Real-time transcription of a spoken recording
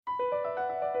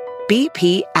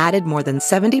BP added more than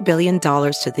 $70 billion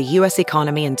to the U.S.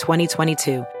 economy in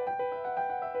 2022.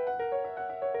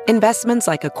 Investments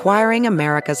like acquiring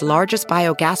America's largest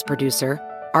biogas producer,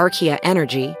 Archaea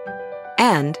Energy,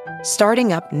 and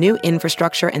starting up new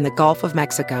infrastructure in the Gulf of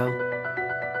Mexico.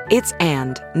 It's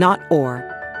and, not or.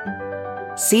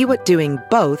 See what doing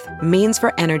both means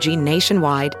for energy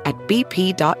nationwide at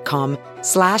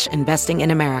bp.com/investing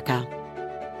in America.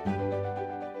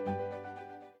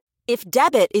 If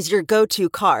debit is your go-to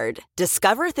card,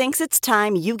 Discover thinks it's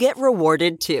time you get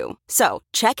rewarded too. So,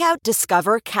 check out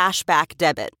Discover Cashback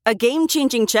Debit, a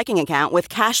game-changing checking account with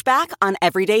cashback on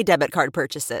everyday debit card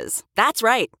purchases. That's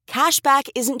right, cashback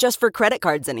isn't just for credit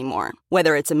cards anymore.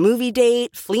 Whether it's a movie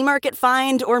date, flea market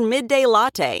find, or midday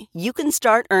latte, you can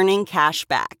start earning cash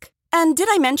back. And did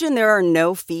I mention there are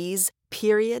no fees,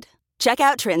 period? Check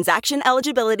out transaction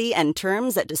eligibility and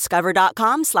terms at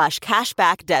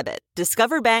discover.com/cashbackdebit.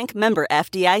 Discover Bank, member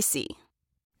FDIC.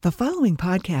 The following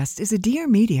podcast is a Dear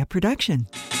Media production.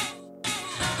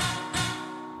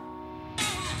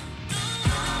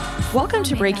 Welcome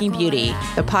to Breaking Beauty,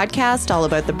 the podcast all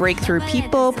about the breakthrough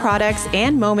people, products,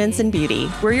 and moments in beauty.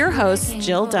 We're your hosts,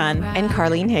 Jill Dunn and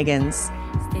Carlene Higgins.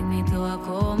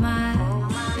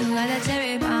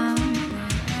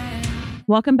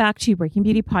 Welcome back to Breaking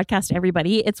Beauty Podcast,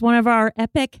 everybody. It's one of our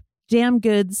epic damn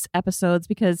goods episodes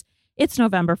because it's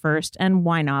November 1st, and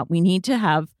why not? We need to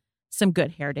have some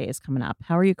good hair days coming up.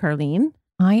 How are you, Carlene?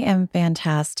 I am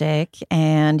fantastic.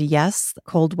 And yes,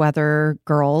 cold weather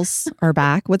girls are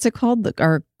back. What's it called?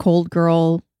 Our cold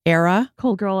girl era?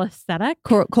 Cold girl aesthetic?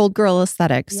 Cold girl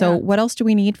aesthetic. Yeah. So what else do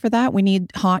we need for that? We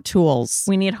need hot tools.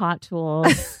 We need hot tools.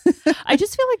 I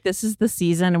just feel like this is the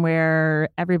season where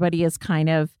everybody is kind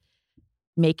of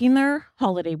making their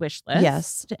holiday wish list.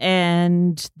 Yes.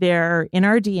 And they're in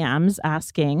our DMs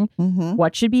asking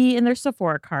what should be in their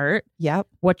Sephora cart. Yep.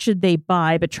 What should they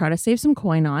buy, but try to save some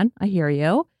coin on? I hear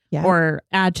you. Yep. Or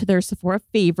add to their Sephora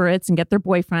favorites and get their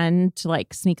boyfriend to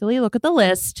like sneakily look at the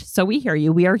list. So we hear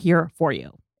you. We are here for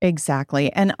you.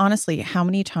 Exactly. And honestly, how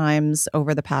many times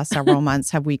over the past several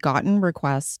months have we gotten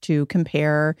requests to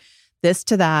compare this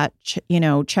to that,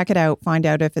 check it out, find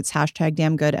out if it's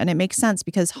 #damn-good. And it makes sense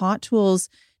because hot tools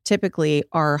typically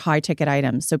are high ticket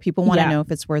items. So people want to know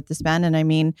if it's worth the spend. And I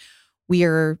mean, we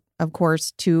are, of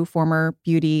course, two former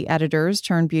beauty editors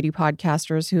turned beauty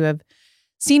podcasters who have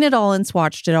seen it all and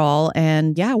swatched it all.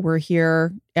 And yeah, we're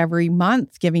here every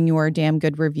month giving you our damn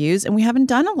good reviews. And we haven't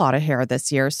done a lot of hair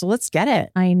this year. So let's get it.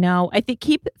 I know. I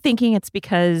keep thinking it's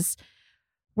because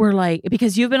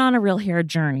because you've been on a real hair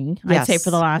journey, yes. I'd say,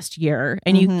 for the last year.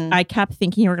 And I kept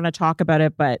thinking you were going to talk about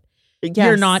it, but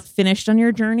you're not finished on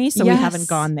your journey. So we haven't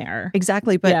gone there.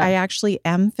 Exactly. But I actually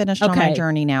am finished on my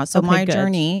journey now. So my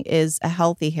journey is a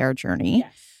healthy hair journey.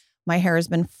 Yes. My hair has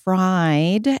been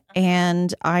fried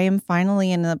and I am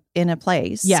finally in a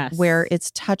place where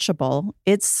it's touchable.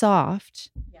 It's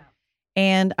soft. Yeah.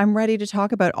 And I'm ready to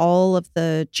talk about all of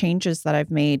the changes that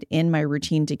I've made in my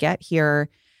routine to get here.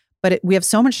 But we have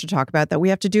so much to talk about that we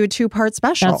have to do a 2-part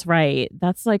special. That's right.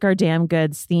 That's like our damn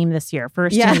goods theme this year.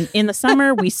 First, in the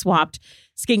summer, we swapped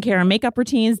skincare and makeup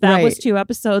routines. That was 2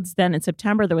 episodes. Then in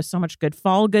September, there was so much good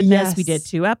fall goodness. Yes. We did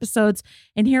 2 episodes.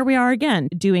 And here we are again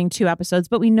doing 2 episodes.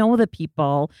 But we know that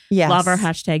people love our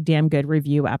 #damn-good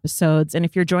review episodes. And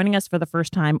if you're joining us for the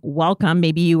first time, welcome.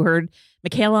 Maybe you heard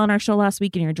Michaela on our show last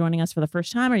week and you're joining us for the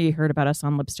first time, or you heard about us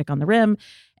on Lipstick on the Rim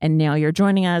and now you're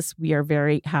joining us. We are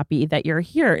very happy that you're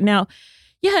here. Now,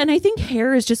 and I think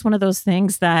hair is just one of those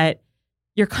things that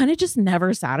you're kind of just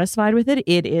never satisfied with it.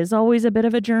 It is always a bit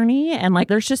of a journey. And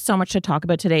there's just so much to talk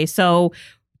about today. So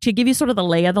to give you sort of the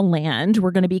lay of the land,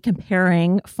 we're going to be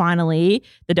comparing finally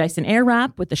the Dyson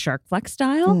Airwrap with the Shark Flex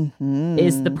style.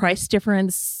 Is the price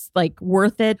difference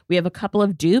worth it? We have a couple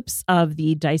of dupes of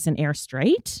the Dyson Air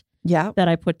Straight. That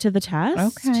I put to the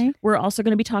test. Okay. We're also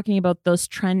going to be talking about those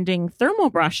trending thermal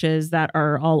brushes that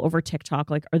are all over TikTok.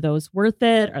 Are those worth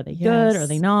it? Are they good? Are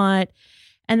they not?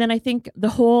 And then I think the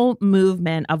whole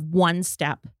movement of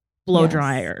one-step blow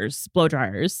dryers,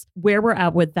 where we're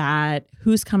at with that,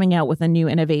 who's coming out with a new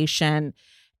innovation.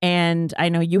 And I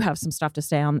know you have some stuff to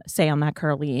say on that,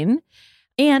 Carlene.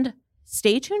 And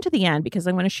stay tuned to the end because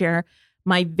I'm going to share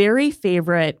my very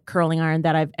favorite curling iron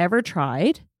that I've ever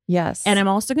tried. Yes. And I'm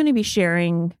also going to be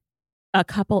sharing a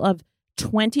couple of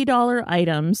 $20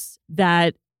 items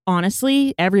that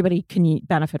honestly everybody can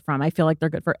benefit from. I feel like they're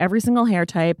good for every single hair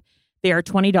type. They are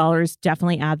 $20.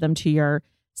 Definitely add them to your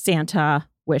Santa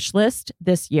wish list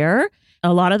this year.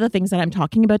 A lot of the things that I'm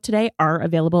talking about today are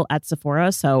available at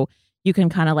Sephora. So you can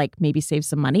kind of like maybe save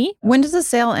some money. When does the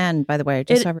sale end, by the way?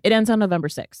 It ends on November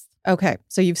 6th. Okay.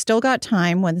 So you've still got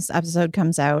time when this episode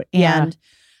comes out. And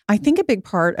I think a big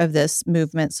part of this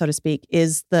movement, so to speak,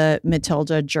 is the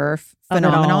Matilda Jerf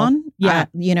phenomenon. Yeah.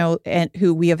 And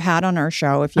who we have had on our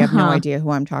show. If you have no idea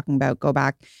who I'm talking about, go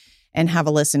back and have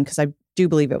a listen, because I do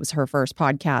believe it was her first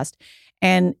podcast.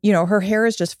 And, her hair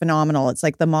is just phenomenal. It's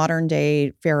like the modern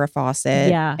day Farrah Fawcett.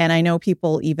 Yeah. And I know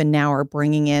people even now are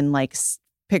bringing in like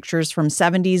pictures from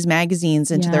 70s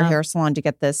magazines into their hair salon to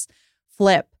get this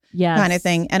flip kind of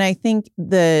thing. And I think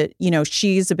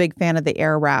she's a big fan of the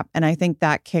Air Wrap. And I think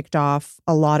that kicked off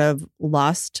a lot of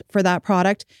lust for that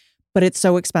product. But it's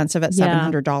so expensive at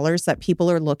 $700 that people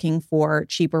are looking for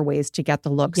cheaper ways to get the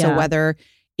look. So whether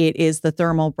it is the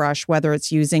thermal brush, whether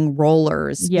it's using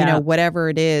rollers, whatever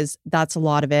it is, that's a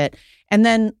lot of it. And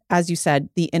then, as you said,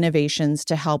 the innovations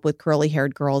to help with curly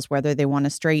haired girls, whether they want to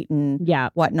straighten,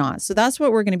 whatnot. So that's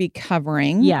what we're going to be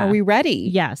covering. Yeah. Are we ready?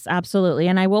 Yes, absolutely.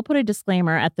 And I will put a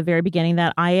disclaimer at the very beginning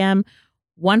that I am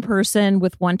one person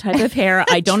with one type of hair.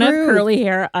 I don't have curly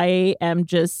hair. I am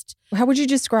just... How would you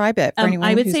describe it for anyone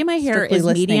I would say my hair is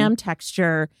medium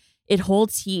texture. It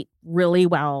holds heat really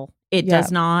well. It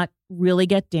does not really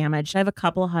get damaged. I have a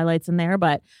couple of highlights in there,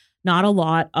 but not a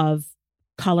lot of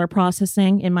color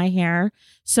processing in my hair.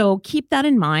 So keep that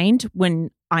in mind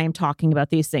when I am talking about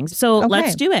these things. So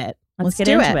let's do it. Let's get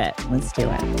into it. Let's do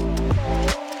it.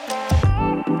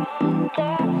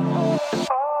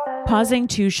 Pausing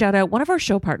to shout out one of our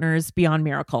show partners, Beyond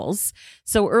Miracles.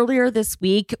 So earlier this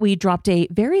week, we dropped a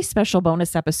very special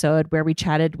bonus episode where we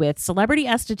chatted with celebrity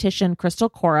esthetician Crystal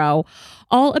Coro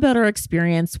all about our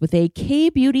experience with a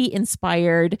K-beauty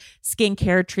inspired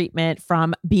skincare treatment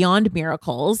from Beyond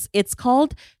Miracles. It's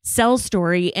called Cell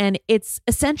Story, and it's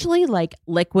essentially like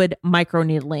liquid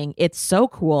microneedling. It's so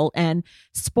cool. And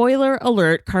spoiler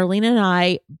alert, Carlene and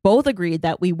I both agreed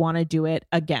that we want to do it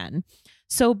again.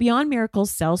 So Beyond Miracles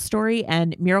Cell Story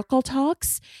and Miracle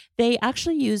Talks, they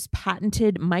actually use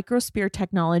patented microsphere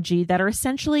technology that are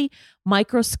essentially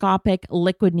microscopic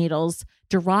liquid needles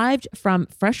derived from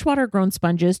freshwater grown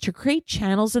sponges to create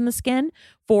channels in the skin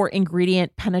for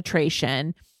ingredient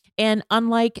penetration. And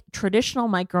unlike traditional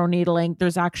microneedling,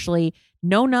 there's actually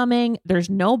no numbing, there's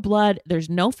no blood, there's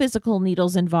no physical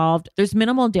needles involved, there's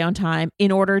minimal downtime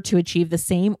in order to achieve the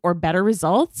same or better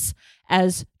results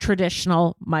as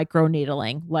traditional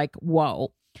microneedling. Like,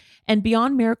 whoa. And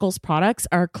Beyond Miracles products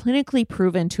are clinically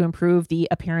proven to improve the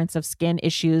appearance of skin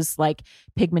issues like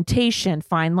pigmentation,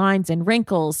 fine lines and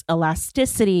wrinkles,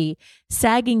 elasticity,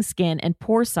 sagging skin, and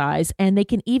pore size. And they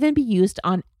can even be used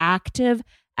on active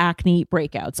acne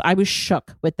breakouts. I was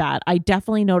shook with that. I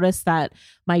definitely noticed that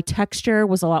my texture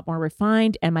was a lot more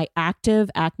refined and my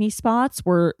active acne spots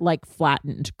were like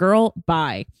flattened. Girl,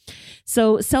 bye.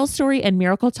 So Cell Story and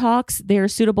Miracle Talks, they're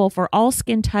suitable for all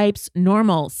skin types,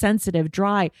 normal, sensitive,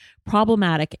 dry,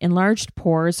 problematic, enlarged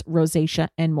pores, rosacea,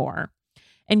 and more.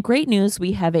 And great news,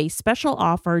 we have a special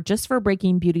offer just for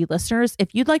Breaking Beauty listeners.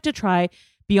 If you'd like to try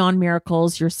Beyond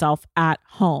Miracles yourself at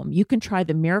home, you can try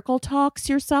the Miracle Talks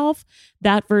yourself.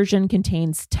 That version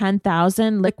contains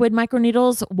 10,000 liquid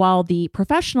microneedles, while the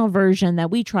professional version that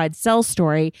we tried, Cell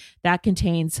Story, that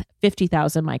contains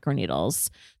 50,000 microneedles.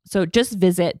 So just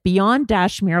visit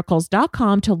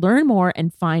beyond-miracles.com to learn more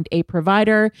and find a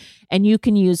provider. And you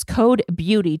can use code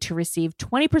BEAUTY to receive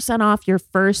 20% off your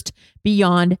first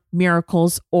Beyond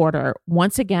Miracles order.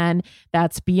 Once again,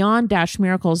 that's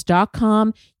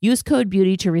beyond-miracles.com. Use code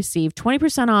BEAUTY to receive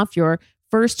 20% off your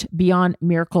first Beyond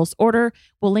Miracles order.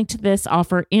 We'll link to this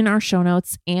offer in our show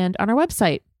notes and on our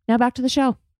website. Now back to the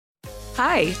show.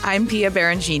 Hi, I'm Pia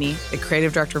Barangini, the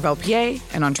creative director of LPA,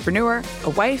 an entrepreneur, a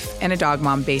wife, and a dog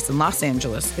mom based in Los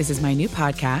Angeles. This is my new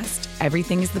podcast,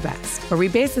 Everything is the Best, where we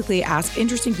basically ask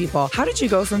interesting people, how did you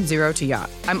go from zero to yacht?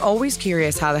 I'm always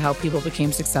curious how the hell people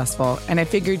became successful, and I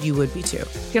figured you would be too.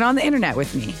 Get on the internet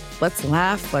with me. Let's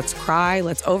laugh, let's cry,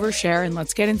 let's overshare, and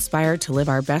let's get inspired to live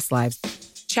our best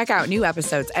lives. Check out new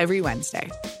episodes every Wednesday.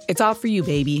 It's all for you,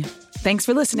 baby. Thanks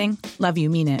for listening. Love you,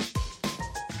 mean it.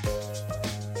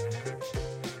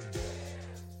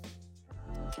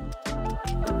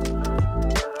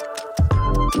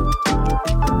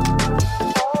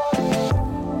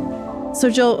 So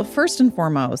Jill, first and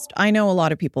foremost, I know a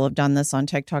lot of people have done this on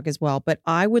TikTok as well, but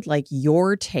I would like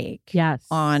your take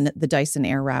on the Dyson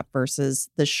Airwrap versus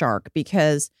the Shark,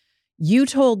 because you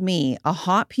told me a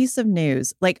hot piece of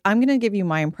news. Like, I'm going to give you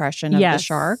my impression of the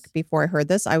Shark before I heard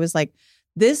this. I was like,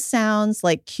 this sounds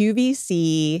like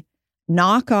QVC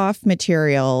knockoff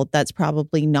material that's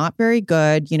probably not very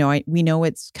good. You know, we know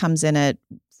it comes in at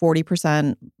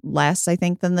 40% less, I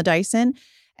think, than the Dyson.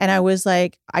 And I was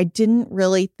like, I didn't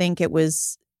really think it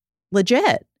was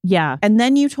legit. Yeah. And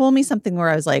then you told me something where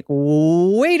I was like,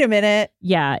 wait a minute.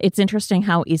 Yeah. It's interesting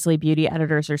how easily beauty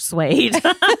editors are swayed.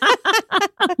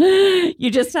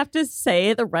 You just have to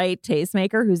say the right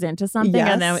tastemaker who's into something,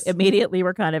 and then immediately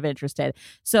we're kind of interested.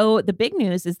 So the big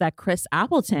news is that Chris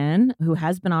Appleton, who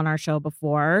has been on our show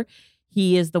before,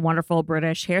 he is the wonderful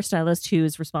British hairstylist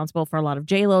who's responsible for a lot of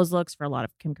J-Lo's looks, for a lot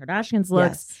of Kim Kardashian's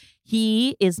looks. Yes.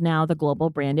 He is now the global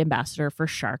brand ambassador for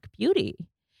Shark Beauty.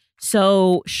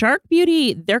 So Shark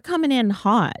Beauty, they're coming in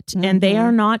hot, and they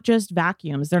are not just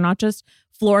vacuums. They're not just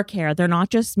floor care. They're not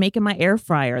just making my air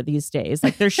fryer these days.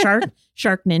 Like they're Shark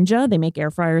Ninja. They make air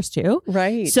fryers too.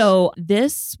 Right. So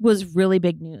this was really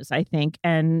big news, I think,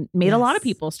 and made a lot of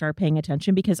people start paying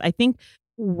attention, because I think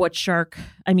what Shark,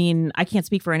 I mean, I can't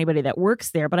speak for anybody that works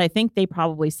there, but I think they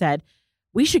probably said,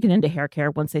 we should get into hair care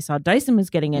once they saw Dyson was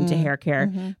getting into hair care.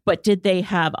 But did they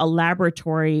have a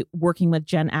laboratory working with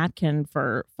Jen Atkin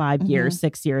for 5 years,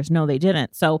 6 years? No, they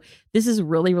didn't. So this is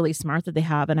really, really smart that they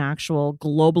have an actual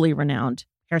globally renowned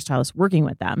hairstylist working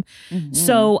with them.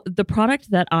 So the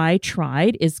product that I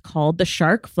tried is called the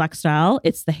Shark Flex Style.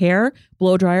 It's the hair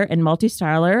blow dryer and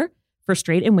multi-styler for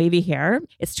straight and wavy hair.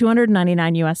 It's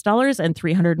 $299 US and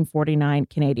 349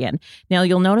 Canadian. Now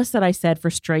you'll notice that I said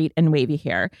for straight and wavy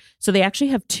hair. So they actually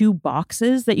have 2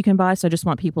 boxes that you can buy. So I just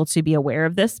want people to be aware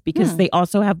of this, because they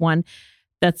also have one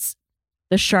that's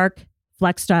the Shark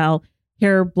Flex Style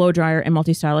hair blow dryer and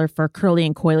multi-styler for curly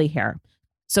and coily hair.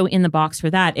 So in the box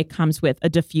for that, it comes with a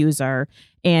diffuser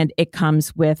and it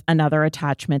comes with another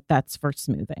attachment that's for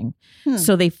smoothing.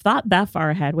 So they've thought that far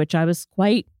ahead, which I was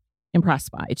quite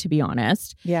impressed by, to be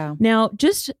honest. Yeah. Now,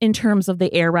 just in terms of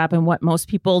the air wrap and what most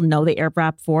people know the air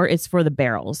wrap for, is for the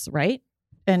barrels, right?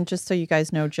 And just so you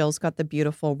guys know, Jill's got the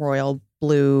beautiful royal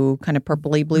blue, kind of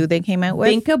purpley blue they came out with.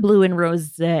 Vinca Blue and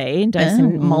Rosé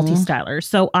Dyson multi-styler.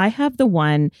 So I have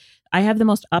the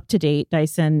most up-to-date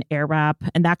Dyson air wrap,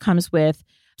 and that comes with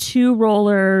 2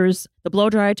 rollers, the blow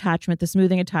dry attachment, the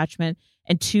smoothing attachment,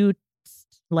 and 2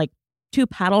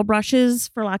 paddle brushes,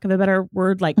 for lack of a better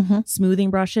word, like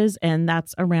smoothing brushes. And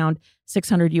that's around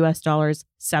 $600 US,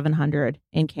 $700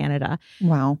 in Canada.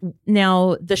 Wow.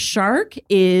 Now, the Shark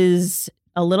is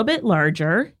a little bit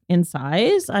larger in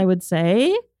size, I would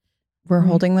say. We're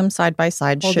holding them side by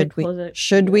side.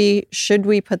 Should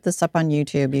we put this up on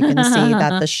YouTube? You can see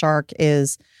that the Shark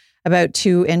is about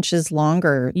 2 inches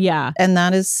longer. Yeah. And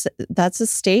that's a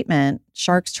statement.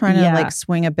 Shark's trying to like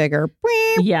swing a bigger.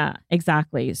 Yeah,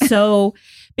 exactly. So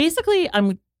basically,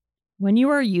 when you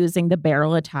are using the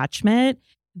barrel attachment,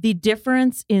 the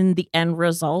difference in the end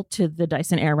result to the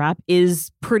Dyson Airwrap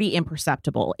is pretty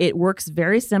imperceptible. It works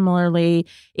very similarly.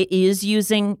 It is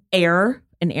using air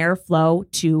and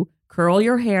airflow to curl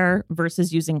your hair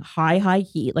versus using high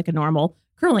heat like a normal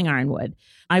curling iron would.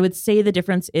 I would say the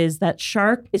difference is that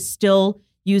Shark is still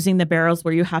using the barrels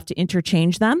where you have to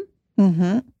interchange them.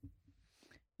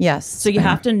 Yes. So you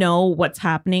have to know what's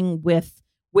happening with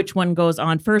which one goes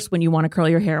on first when you want to curl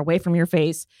your hair away from your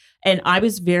face. And I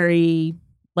was very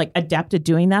adept at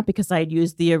doing that because I had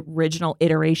used the original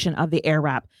iteration of the air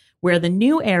wrap, where the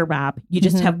new air wrap, you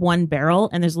just have one barrel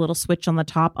and there's a little switch on the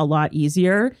top, a lot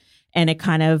easier. And it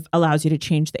kind of allows you to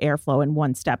change the airflow in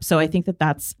one step. So I think that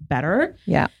that's better.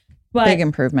 Yeah. But big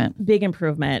improvement.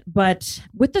 But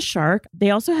with the Shark, they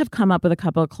also have come up with a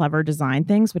couple of clever design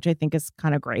things, which I think is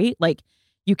kind of great. Like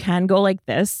you can go like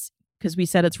this because we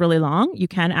said it's really long. You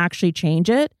can actually change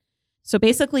it. So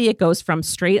basically it goes from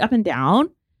straight up and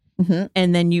down.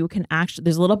 And then you can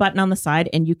there's a little button on the side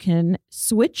and you can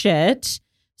switch it.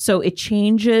 So it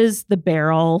changes the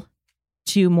barrel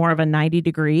to more of a 90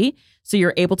 degree. So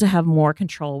you're able to have more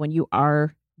control when you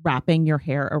are wrapping your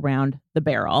hair around the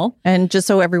barrel. And just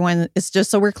so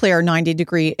we're clear, 90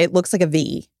 degree, it looks like a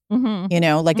V,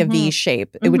 like a V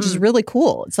shape, which is really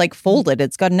cool. It's like folded.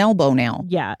 It's got an elbow now.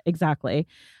 Yeah, exactly.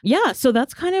 Yeah. So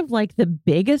that's kind of like the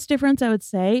biggest difference, I would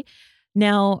say.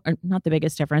 Now, not the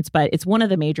biggest difference, but it's one of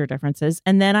the major differences.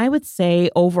 And then I would say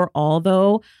overall,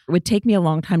 though, it would take me a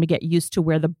long time to get used to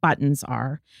where the buttons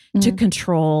are to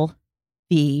control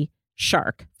the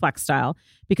Shark Flex Style,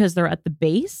 because they're at the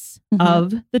base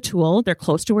of the tool. They're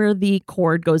close to where the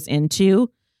cord goes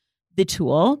into the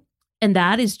tool. And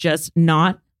that is just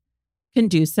not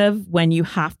conducive when you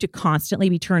have to constantly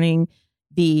be turning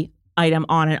the item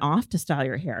on and off to style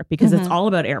your hair, because it's all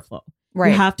about airflow.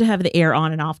 Right. You have to have the air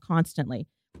on and off constantly.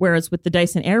 Whereas with the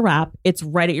Dyson Airwrap, it's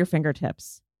right at your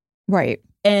fingertips. Right.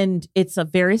 And it's a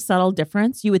very subtle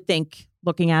difference. You would think,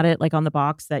 looking at it like on the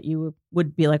box, that you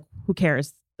would be like, who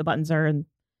cares? The buttons are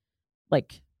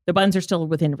still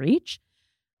within reach.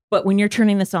 But when you're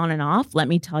turning this on and off, let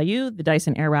me tell you, the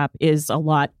Dyson Airwrap is a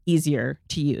lot easier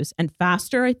to use and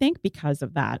faster, I think, because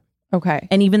of that. Okay.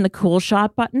 And even the cool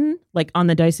shot button, like on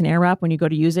the Dyson Airwrap, when you go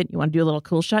to use it, you want to do a little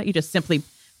cool shot, you just simply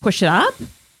push it up.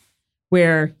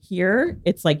 Where here,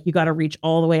 it's like you got to reach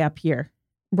all the way up here.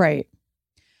 Right.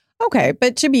 Okay.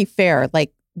 But to be fair,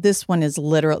 like this one is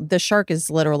the Shark is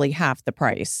literally half the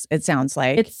price, it sounds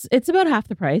like. It's about half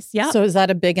the price. Yeah. So is that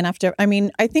a big enough I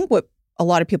mean, I think what a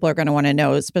lot of people are going to want to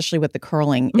know, especially with the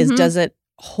curling, is does it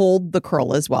hold the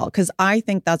curl as well? Because I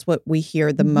think that's what we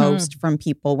hear the most from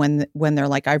people when they're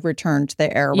like, I've returned the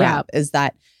Airwrap, is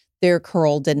that their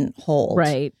curl didn't hold.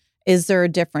 Right. Is there a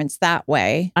difference that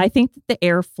way? I think that the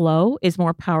airflow is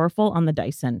more powerful on the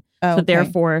Dyson. Oh, so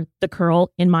therefore, the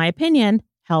curl, in my opinion,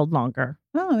 held longer.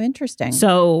 Oh, interesting.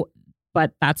 So,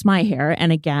 but that's my hair.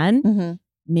 And again,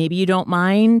 maybe you don't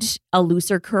mind a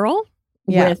looser curl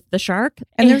with the Shark.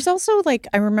 And there's also like,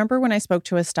 I remember when I spoke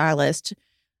to a stylist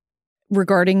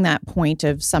regarding that point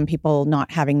of some people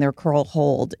not having their curl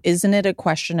hold, isn't it a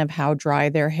question of how dry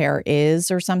their hair is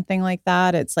or something like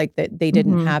that? It's like that they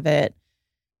didn't have it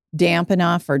damp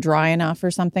enough or dry enough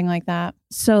or something like that.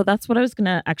 So that's what I was going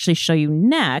to actually show you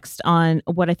next on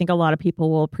what I think a lot of people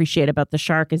will appreciate about the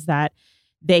Shark is that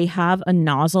they have a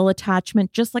nozzle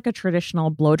attachment, just like a traditional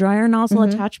blow dryer nozzle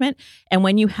attachment. And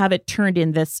when you have it turned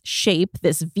in this shape,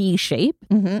 this V shape,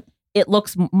 it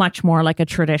looks much more like a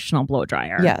traditional blow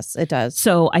dryer. Yes, it does.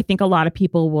 So I think a lot of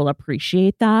people will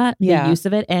appreciate that, the use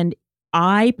of it. And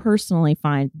I personally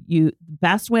find the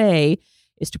best way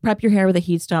is to prep your hair with a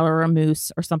heat styler or a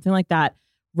mousse or something like that.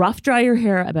 Rough dry your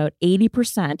hair about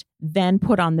 80%, then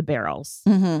put on the barrels.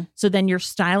 So then you're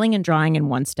styling and drying in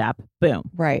one step. Boom.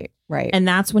 Right. And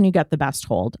that's when you get the best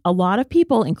hold. A lot of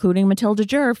people, including Matilda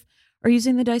Jerf, are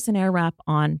using the Dyson Airwrap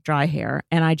on dry hair.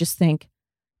 And I just think,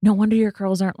 no wonder your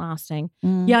curls aren't lasting.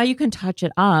 Yeah, you can touch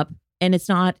it up and it's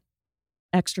not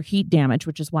extra heat damage,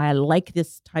 which is why I like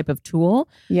this type of tool.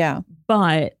 Yeah.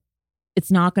 But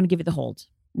it's not going to give you the hold.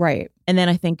 Right. And then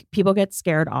I think people get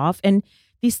scared off. And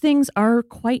these things are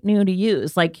quite new to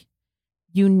use. Like,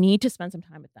 you need to spend some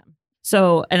time with them.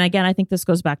 So, and again, I think this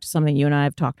goes back to something you and I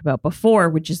have talked about before,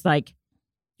 which is like,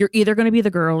 you're either going to be the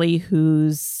girly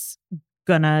who's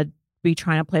going to be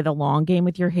trying to play the long game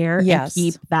with your hair and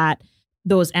keep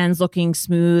those ends looking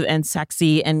smooth and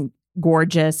sexy and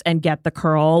gorgeous and get the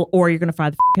curl, or you're going to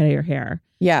fry the out of your hair.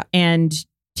 Yeah. And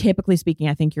typically speaking,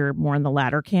 I think you're more in the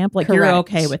latter camp. Like, you're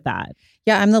okay with that.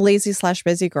 Yeah, I'm the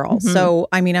lazy/busy girl. So,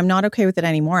 I mean, I'm not okay with it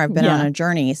anymore. I've been on a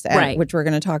journey, which we're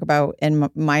going to talk about in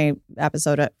my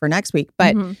episode for next week.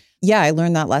 But yeah, I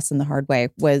learned that lesson the hard way.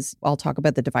 I'll talk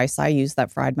about the device I used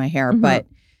that fried my hair, but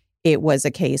it was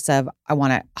a case of I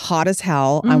want it hot as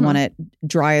hell. I want it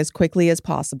dry as quickly as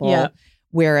possible. Yeah.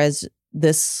 Whereas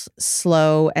this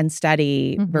slow and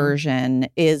steady version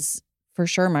is for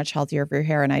sure much healthier for your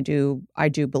hair. And I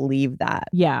do believe that.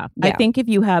 Yeah. I think if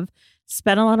you have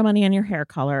spent a lot of money on your hair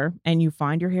color and you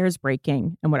find your hair is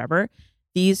breaking and whatever,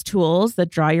 these tools that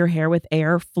dry your hair with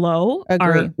airflow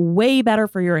are way better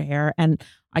for your hair. And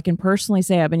I can personally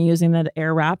say I've been using the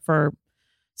Airwrap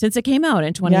since it came out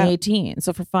in 2018.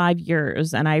 So for 5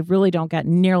 years, and I really don't get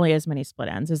nearly as many split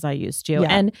ends as I used to. Yeah.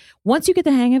 And once you get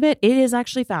the hang of it, it is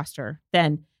actually faster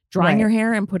than drying your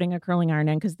hair and putting a curling iron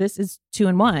in, because this is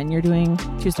 2-in-1. You're doing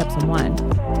 2 steps in one.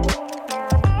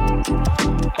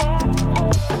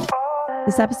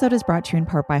 This episode is brought to you in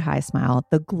part by HiSmile,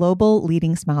 the global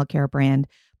leading smile care brand,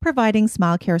 providing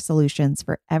smile care solutions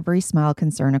for every smile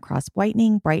concern across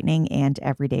whitening, brightening, and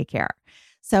everyday care.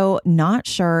 So, not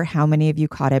sure how many of you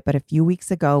caught it, but a few weeks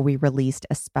ago, we released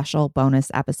a special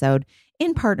bonus episode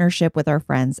in partnership with our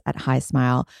friends at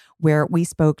HiSmile, where we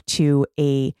spoke to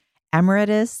a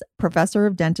emeritus professor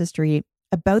of dentistry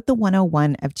about the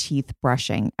 101 of teeth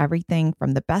brushing, everything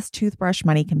from the best toothbrush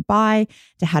money can buy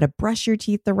to how to brush your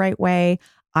teeth the right way.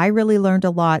 I really learned a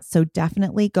lot, so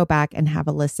definitely go back and have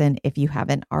a listen if you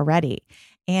haven't already.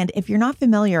 And if you're not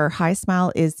familiar,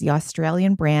 HiSmile is the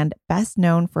Australian brand best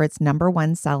known for its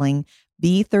 #1 selling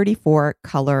B34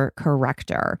 color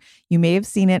corrector. You may have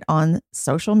seen it on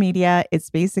social media. It's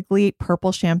basically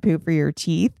purple shampoo for your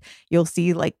teeth. You'll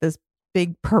see like this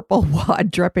big purple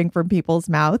wad dripping from people's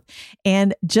mouth.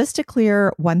 And just to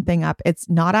clear one thing up, it's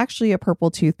not actually a purple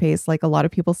toothpaste like a lot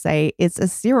of people say. It's a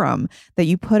serum that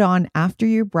you put on after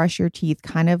you brush your teeth,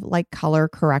 kind of like color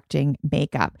correcting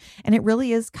makeup. And it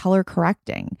really is color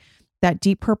correcting. That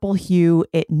deep purple hue,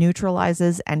 it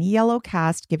neutralizes any yellow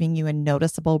cast, giving you a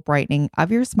noticeable brightening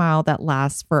of your smile that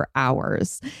lasts for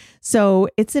hours. So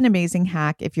it's an amazing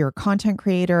hack if you're a content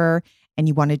creator and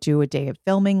you want to do a day of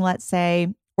filming, let's say,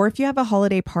 Or if you have a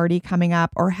holiday party coming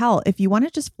up, or hell, if you want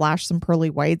to just flash some pearly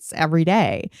whites every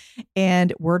day.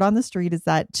 And word on the street is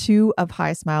that 2 of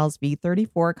High Smile's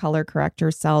V34 color corrector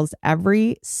sells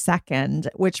every second,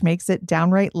 which makes it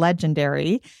downright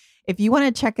legendary. If you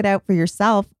want to check it out for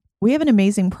yourself, we have an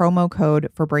amazing promo code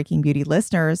for Breaking Beauty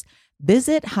listeners.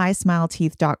 Visit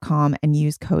highsmileteeth.com and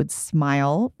use code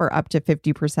SMILE for up to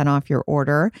 50% off your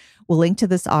order. We'll link to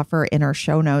this offer in our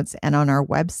show notes and on our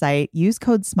website. Use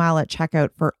code SMILE at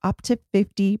checkout for up to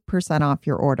 50% off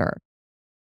your order.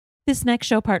 This next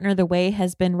show partner, The Way,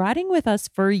 has been riding with us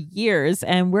for years,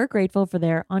 and we're grateful for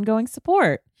their ongoing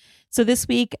support. So this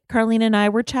week, Carlene and I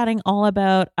were chatting all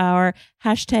about our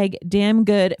hashtag damn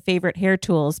good favorite hair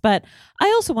tools, but I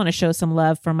also want to show some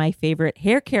love for my favorite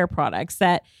hair care products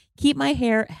that keep my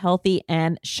hair healthy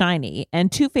and shiny.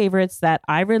 And 2 favorites that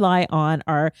I rely on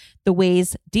are The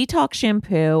Way's Detox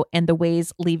Shampoo and The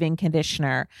Way's Leave-In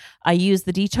Conditioner. I use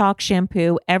the Detox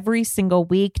Shampoo every single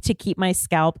week to keep my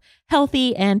scalp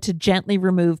healthy and to gently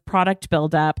remove product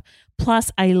buildup.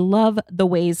 Plus, I love The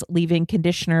Way's Leave-In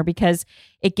Conditioner because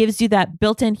it gives you that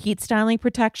built-in heat styling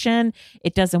protection.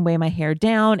 It doesn't weigh my hair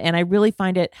down, and I really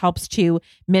find it helps to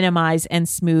minimize and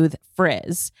smooth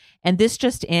frizz. And this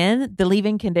just in, the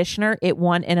Leave-In Conditioner, it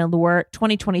won an Allure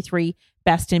 2023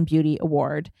 Best in Beauty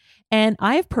Award. And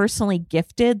I've personally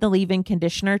gifted the Leave-In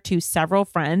Conditioner to several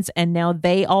friends, and now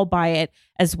they all buy it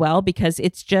as well because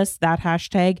it's just that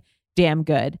hashtag damn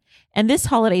good. And this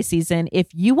holiday season, if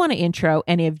you want to intro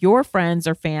any of your friends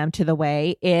or fam to The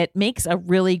Way, it makes a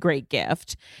really great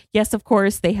gift. Yes, of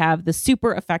course, they have the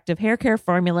super effective hair care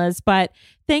formulas, but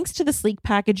thanks to the sleek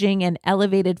packaging and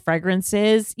elevated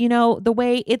fragrances, The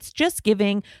Way, it's just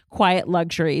giving quiet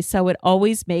luxury. So it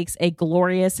always makes a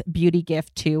glorious beauty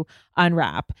gift to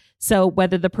unwrap. So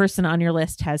whether the person on your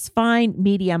list has fine,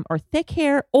 medium, or thick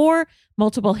hair, or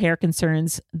multiple hair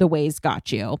concerns, The Way's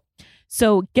got you.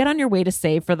 So get on your way to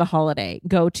save for the holiday.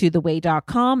 Go to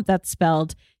theway.com. That's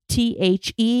spelled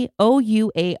THEOUAI.com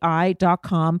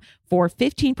for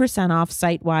 15% off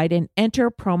site-wide and enter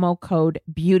promo code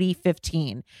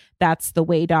BEAUTY15. That's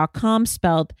theway.com,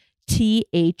 spelled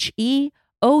THEOUAI.com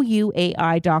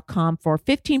for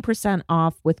 15%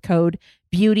 off with code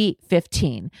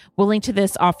BEAUTY15. We'll link to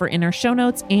this offer in our show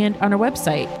notes and on our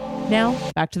website. Now,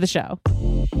 back to the show.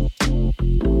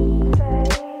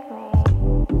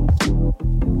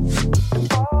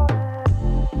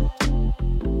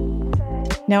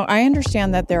 Now, I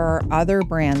understand that there are other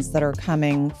brands that are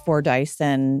coming for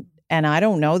Dyson, and I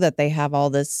don't know that they have all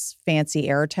this fancy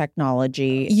air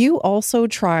technology. You also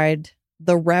tried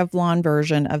the Revlon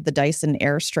version of the Dyson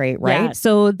Air Straight, right? Yeah,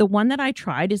 so the one that I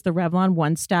tried is the Revlon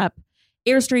One Step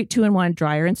Air Straight 2-in-1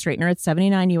 dryer and straightener at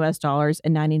 $79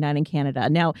 and $99 in Canada.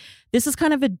 Now, this is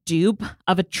kind of a dupe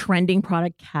of a trending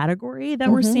product category that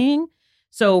we're seeing.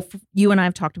 So you and I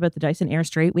have talked about the Dyson Air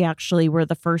Straight. We actually were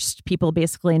the first people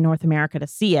basically in North America to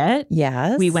see it.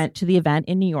 Yes. We went to the event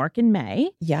in New York in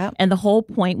May. Yeah. And the whole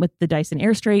point with the Dyson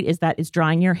Air Straight is that it's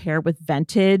drying your hair with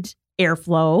vented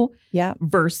airflow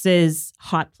versus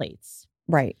hot plates.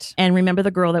 Right. And remember the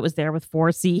girl that was there with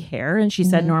 4C hair? And she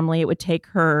said normally it would take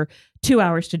her 2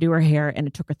 hours to do her hair and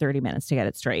it took her 30 minutes to get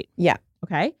it straight. Yeah.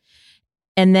 Okay.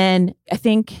 And then I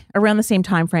think around the same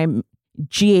time frame,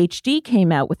 GHD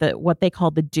came out with what they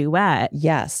called the Duet.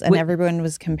 Yes. And everyone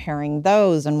was comparing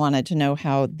those and wanted to know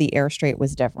how the Air Straight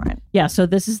was different. Yeah. So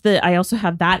this is I also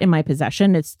have that in my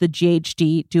possession. It's the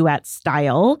GHD Duet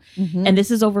style. And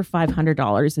this is over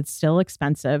 $500. It's still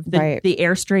expensive. The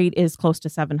Air Straight is close to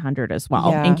 $700 as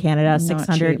well in Canada,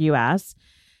 $600 US.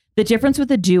 The difference with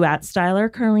the Duet styler,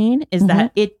 Carlene, is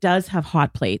that it does have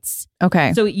hot plates.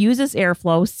 Okay. So it uses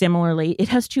airflow similarly. It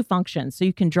has 2 functions. So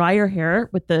you can dry your hair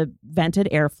with the vented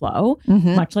airflow,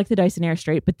 much like the Dyson Air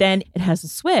Straight, but then it has a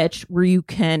switch where you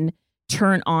can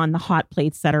turn on the hot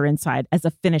plates that are inside as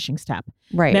a finishing step.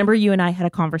 Right. Remember you and I had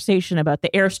a conversation about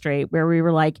the Air Straight where we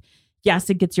were like,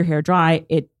 yes, it gets your hair dry.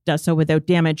 It does so without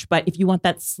damage. But if you want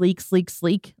that sleek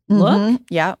look,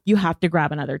 you have to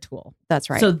grab another tool. That's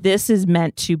right. So this is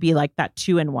meant to be like that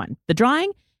 2-in-1, the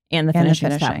drying and the finishing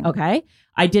step. Okay.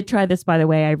 I did try this, by the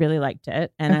way. I really liked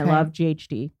it. And I love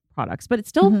GHD products, but it's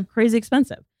still crazy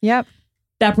expensive. Yep.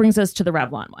 That brings us to the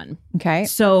Revlon one. Okay.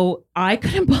 So I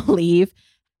couldn't believe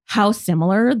how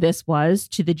similar this was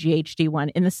to the GHD one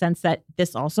in the sense that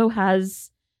this also has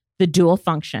the dual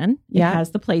function. It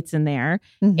has the plates in there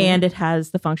and it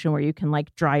has the function where you can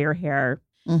like dry your hair.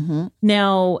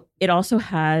 Now, it also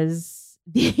has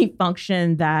the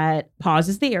function that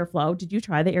pauses the airflow. Did you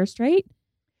try the Air Straight?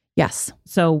 Yes.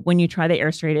 So when you try the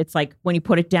Air Straight, it's like when you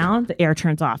put it down, the air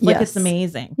turns off. Like it's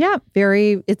amazing. Yeah.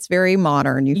 It's very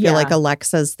modern. You feel like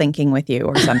Alexa's thinking with you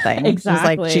or something.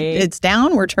 Exactly. She's like, it's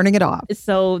down, we're turning it off.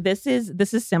 So this is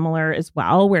similar as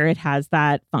well, where it has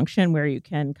that function where you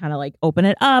can kind of like open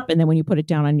it up. And then when you put it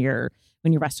down when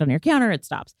you rest on your counter, it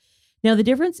stops. Now, the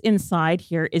difference inside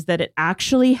here is that it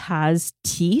actually has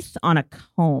teeth on a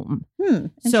comb.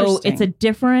 So it's a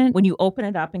different, when you open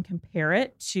it up and compare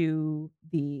it to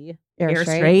the Air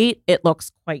Straight, it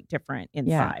looks quite different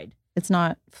inside. Yeah. It's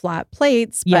not flat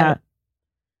plates, but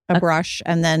a brush,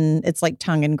 and then it's like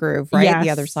tongue and groove, right? Yes,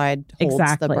 the other side holds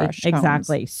the brush combs.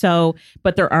 Exactly. So,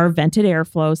 but there are vented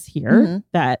airflows here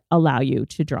that allow you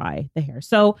to dry the hair.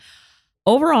 So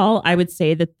overall, I would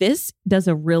say that this does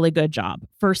a really good job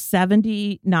for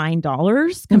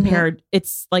 $79 compared.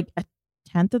 It's like a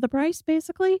tenth of the price,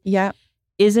 basically. Yeah.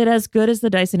 Is it as good as the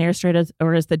Dyson Air Straight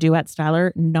or as the Duet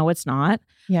Styler? No, it's not.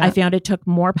 Yeah. I found it took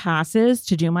more passes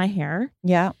to do my hair.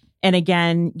 Yeah. And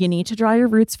again, you need to dry your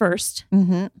roots first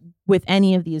with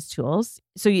any of these tools.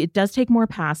 So it does take more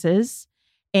passes.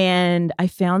 And I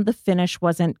found the finish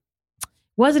wasn't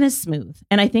as smooth.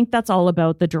 And I think that's all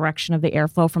about the direction of the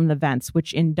airflow from the vents,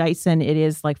 which in Dyson, it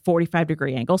is like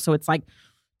 45-degree angle. So it's like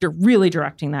you're really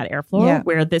directing that airflow,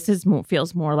 where this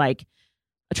feels more like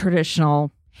a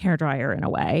traditional hairdryer in a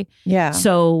way. Yeah.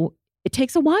 So it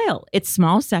takes a while. It's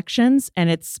small sections and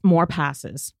it's more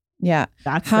passes. Yeah.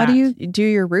 How do you do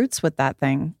your roots with that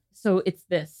thing? So it's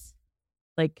this,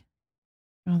 like,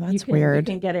 oh, that's weird.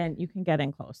 You can get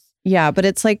in close. Yeah, but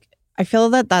it's like, I feel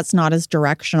that that's not as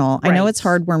directional. Right. I know it's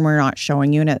hard when we're not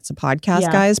showing you and it's a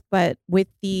podcast, guys, but with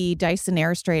the Dyson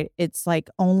Air Straight, it's like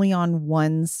only on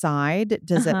one side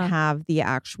does it have the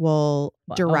actual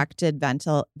directed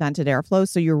vented airflow.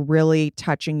 So you're really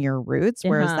touching your roots.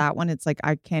 Whereas that one, it's like,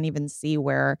 I can't even see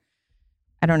where,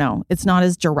 I don't know. It's not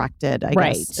as directed, I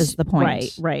guess, is the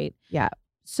point. Right. Yeah.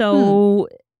 So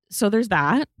there's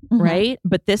that, right?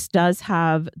 But this does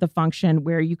have the function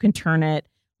where you can turn it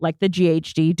like the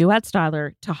GHD Duet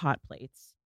Styler to hot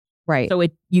plates. Right. So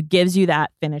it gives you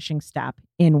that finishing step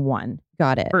in one.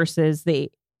 Got it. Versus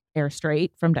the Air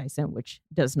Straight from Dyson, which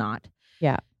does not.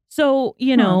 Yeah. So,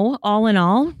 all in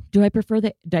all, do I prefer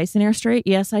the Dyson Air Straight?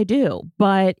 Yes, I do.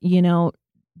 But,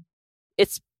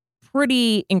 it's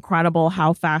pretty incredible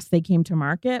how fast they came to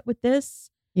market with this.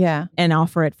 Yeah. And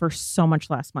offer it for so much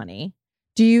less money.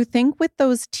 Do you think with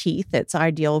those teeth, it's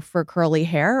ideal for curly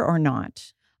hair or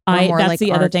not? That's like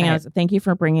the other thing. Thank you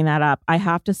for bringing that up. I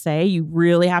have to say, you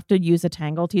really have to use a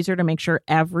tangle teaser to make sure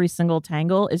every single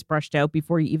tangle is brushed out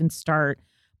before you even start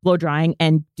blow drying,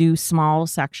 and do small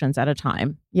sections at a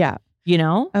time. Yeah.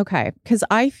 Okay. Because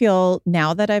I feel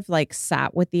now that I've like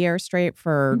sat with the Air Straight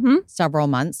for several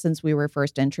months since we were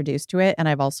first introduced to it, and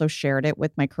I've also shared it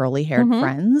with my curly haired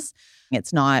friends.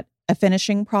 It's not a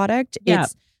finishing product. Yeah.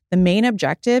 It's the main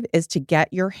objective is to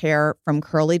get your hair from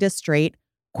curly to straight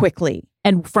quickly.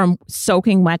 And from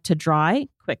soaking wet to dry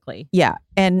quickly. Yeah.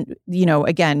 And,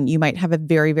 again, you might have a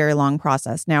very, very long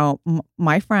process. Now,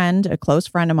 my friend, a close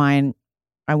friend of mine,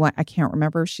 I can't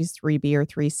remember if she's 3B or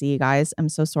 3C, guys. I'm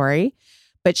so sorry.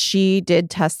 But she did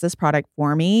test this product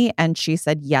for me. And she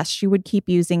said, yes, she would keep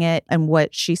using it. And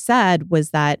what she said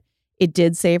was that it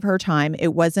did save her time.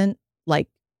 It wasn't like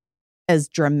as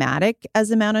dramatic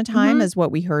as amount of time as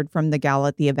what we heard from the gal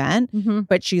at the event.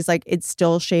 But she's like, it's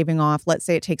still shaving off. Let's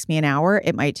say it takes me an hour.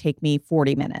 It might take me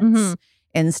 40 minutes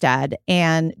instead.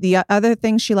 And the other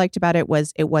thing she liked about it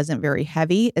was it wasn't very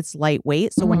heavy. It's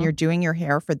lightweight. So when you're doing your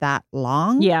hair for that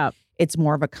long, it's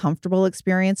more of a comfortable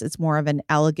experience. It's more of an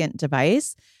elegant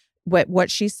device.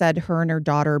 What she said her and her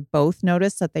daughter both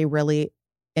noticed that they really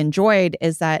enjoyed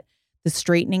is that the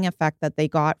straightening effect that they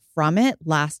got from it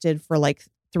lasted for like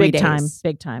 3 days.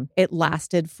 Big time. It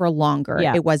lasted for longer.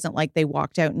 Yeah. It wasn't like they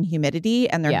walked out in humidity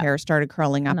and their hair started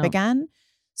curling up again.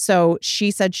 So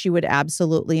she said she would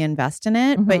absolutely invest in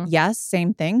it. But yes,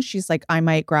 same thing. She's like, I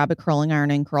might grab a curling iron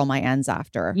and curl my ends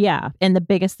after. Yeah. And the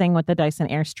biggest thing with the Dyson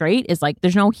Air Straight is like,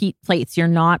 there's no heat plates. You're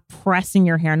not pressing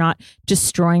your hair, not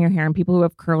destroying your hair. And people who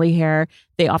have curly hair,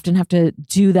 they often have to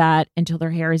do that until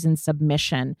their hair is in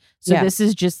submission. So this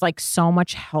is just like so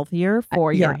much healthier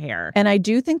for your hair. And I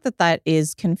do think that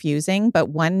is confusing. But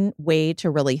one way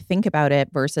to really think about it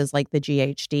versus like the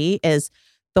GHD is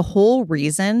the whole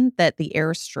reason that the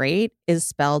Air Straight is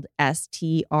spelled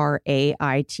Strait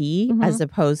as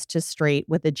opposed to straight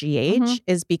with a GH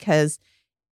is because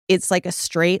it's like a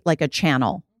straight, like a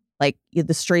channel, like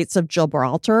the Straits of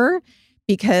Gibraltar,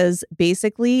 because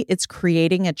basically it's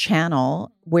creating a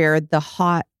channel where the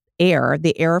hot air,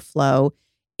 the airflow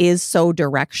is so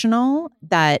directional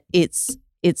that it's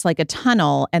it's like a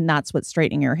tunnel, and that's what's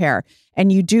straightening your hair.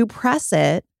 And you do press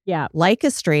it like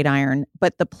a straight iron,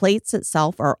 but the plates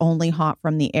itself are only hot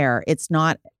from the air. It's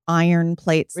not iron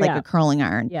plates like a curling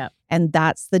iron. Yeah. And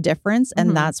that's the difference.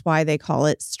 And that's why they call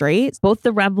it straight. Both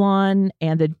the Revlon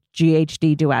and the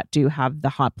GHD Duet do have the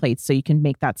hot plates, so you can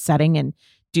make that setting and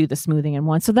do the smoothing in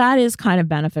one. So that is kind of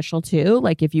beneficial too.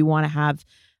 Like if you want to have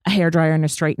a hairdryer and a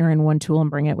straightener in one tool and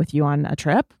bring it with you on a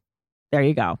trip, there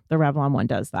you go. The Revlon one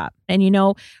does that. And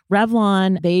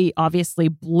Revlon, they obviously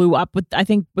blew up with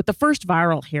the first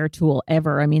viral hair tool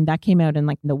ever. I mean, that came out in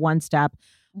like the one step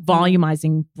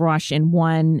volumizing brush in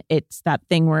one. It's that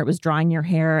thing where it was drying your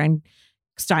hair and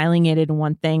styling it in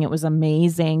one thing. It was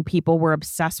amazing. People were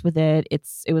obsessed with it.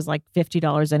 It was like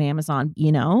 $50 on Amazon,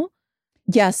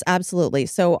 Yes, absolutely.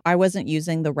 So I wasn't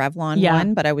using the Revlon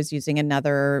one, but I was using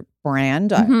another brand.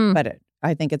 But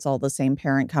I think it's all the same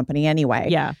parent company anyway.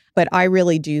 Yeah. But I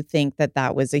really do think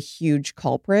that was a huge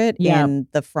culprit in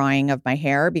the frying of my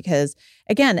hair because,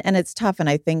 again, and it's tough. And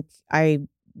I think I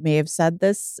may have said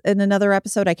this in another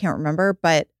episode. I can't remember.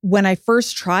 But when I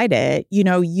first tried it, you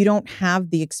don't have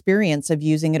the experience of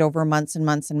using it over months and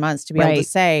months and months to be able to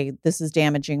say, this is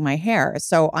damaging my hair.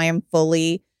 So I am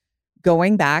fully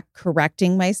going back,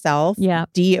 correcting myself,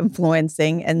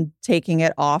 de-influencing and taking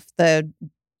it off the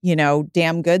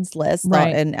damn goods list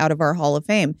and out of our Hall of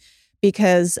Fame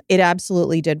because it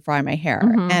absolutely did fry my hair.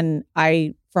 And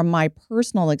from my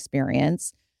personal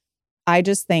experience, I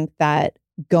just think that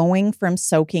going from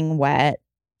soaking wet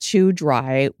to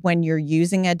dry when you're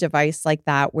using a device like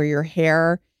that where your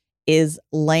hair is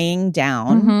laying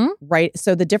down, right?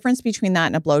 So the difference between that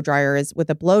and a blow dryer is with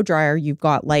a blow dryer, you've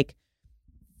got like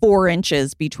 4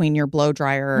 inches between your blow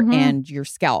dryer and your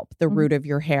scalp, the root of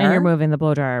your hair. And you're moving the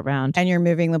blow dryer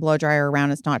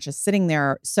around. It's not just sitting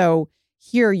there. So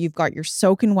here you've got your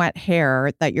soaking wet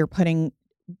hair that you're putting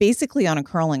basically on a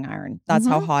curling iron. That's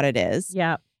how hot it is.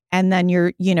 Yeah. And then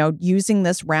you're, using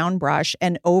this round brush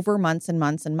and over months and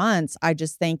months and months, I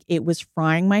just think it was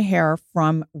frying my hair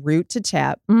from root to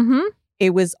tip.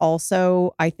 It was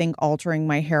also, I think, altering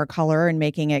my hair color and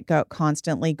making it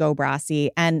constantly go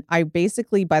brassy. And I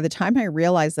basically, by the time I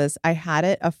realized this, I had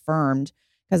it affirmed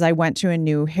because I went to a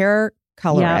new hair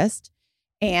colorist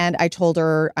and I told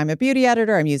her I'm a beauty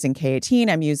editor. I'm using K18.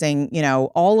 I'm using,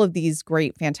 all of these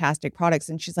great, fantastic products.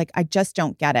 And she's like, I just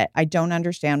don't get it. I don't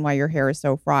understand why your hair is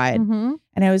so fried. And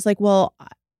I was like, well,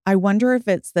 I wonder if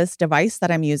it's this device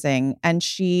that I'm using. And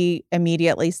she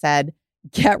immediately said,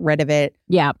 get rid of it.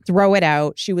 Yeah. Throw it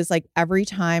out. She was like, every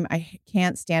time I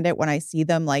can't stand it when I see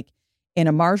them like in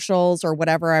a Marshall's or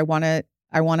whatever, I want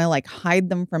to like hide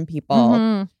them from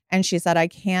people. And she said, I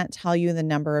can't tell you the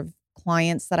number of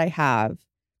clients that I have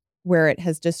where it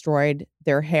has destroyed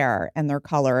their hair and their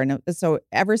color. And so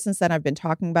ever since then, I've been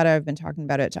talking about it. I've been talking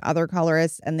about it to other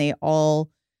colorists and they all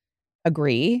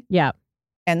agree. Yeah.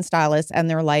 And stylists.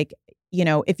 And they're like,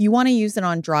 if you want to use it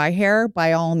on dry hair,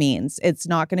 by all means, it's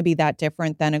not going to be that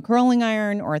different than a curling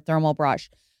iron or a thermal brush.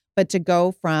 But to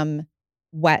go from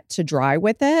wet to dry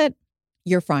with it,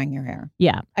 you're frying your hair.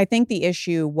 Yeah. I think the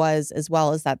issue was as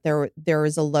well is that there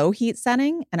is a low heat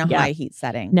setting and a high heat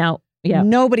setting. Now,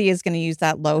 nobody is going to use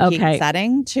that low heat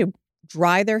setting to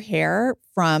dry their hair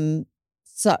from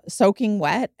soaking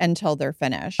wet until they're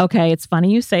finished. Okay, it's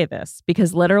funny you say this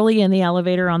because literally in the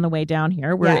elevator on the way down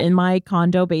here, we're in my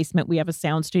condo basement. We have a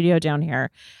sound studio down here.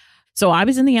 So I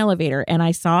was in the elevator and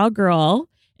I saw a girl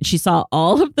and she saw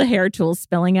all of the hair tools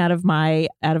spilling out of my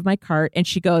cart. And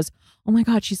she goes, oh my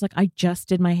God, she's like, I just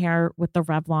did my hair with the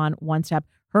Revlon one step.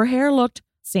 Her hair looked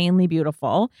insanely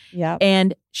beautiful. Yeah.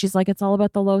 And she's like, it's all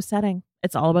about the low setting.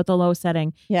 It's all about the low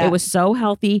setting. Yeah. It was so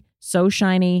healthy, so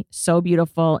shiny, so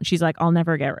beautiful. She's like, I'll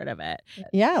never get rid of it.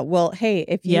 Yeah. Well, hey,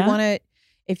 if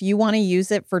you want to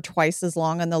use it for twice as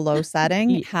long on the low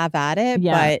setting, have at it.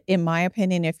 Yeah. But in my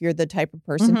opinion, if you're the type of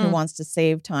person who wants to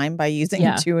save time by using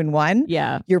a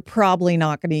 2-in-1, you're probably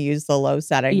not going to use the low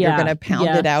setting. You're going to pound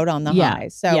it out on the high.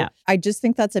 So I just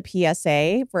think that's a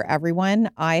PSA for everyone.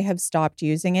 I have stopped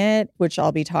using it, which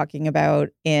I'll be talking about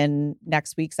in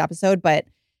next week's episode. But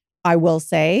I will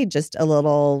say, just a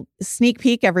little sneak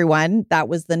peek, everyone, that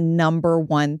was the number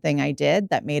one thing I did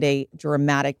that made a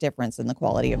dramatic difference in the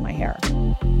quality of my hair.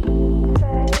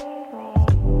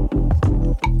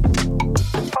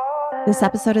 This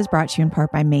episode is brought to you in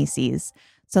part by Macy's.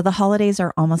 So the holidays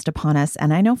are almost upon us,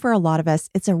 and I know for a lot of us,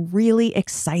 it's a really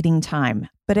exciting time.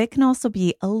 but it can also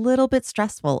be a little bit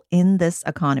stressful in this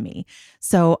economy.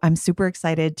 So I'm super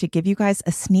excited to give you guys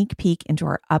a sneak peek into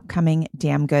our upcoming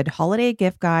Damn Good holiday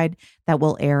gift guide that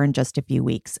will air in just a few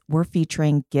weeks. We're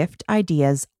featuring gift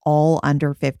ideas all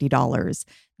under $50.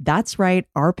 That's right,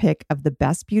 our pick of the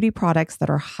best beauty products that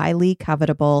are highly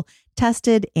covetable,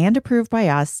 tested and approved by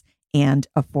us, and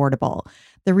affordable.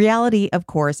 The reality, of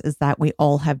course, is that we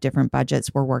all have different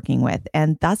budgets we're working with.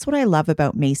 And that's what I love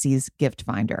about Macy's Gift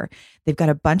Finder. They've got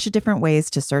a bunch of different ways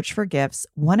to search for gifts,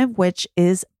 one of which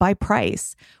is by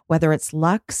price. Whether it's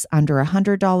luxe under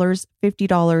 $100, $50,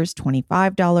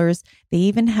 $25, they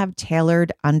even have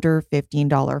tailored under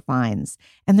 $15 finds.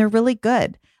 And they're really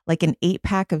good, like an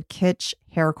 8-pack of Kitsch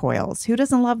hair coils. Who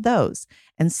doesn't love those?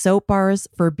 And soap bars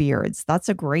for beards. That's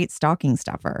a great stocking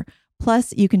stuffer.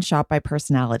 Plus, you can shop by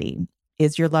personality.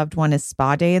 Is your loved one a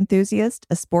spa day enthusiast,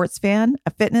 a sports fan,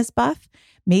 a fitness buff?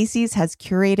 Macy's has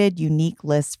curated unique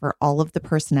lists for all of the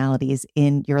personalities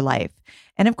in your life.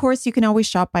 And of course, you can always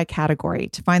shop by category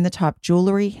to find the top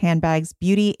jewelry, handbags,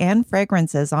 beauty, and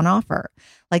fragrances on offer,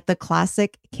 like the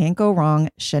classic Can't Go Wrong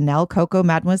Chanel Coco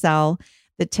Mademoiselle,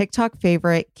 the TikTok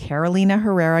favorite Carolina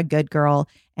Herrera Good Girl,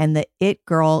 and the It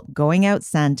Girl Going Out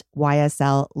Scent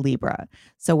YSL Libra.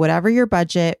 So whatever your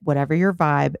budget, whatever your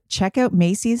vibe, check out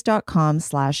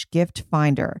Macys.com/gift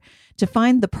finder to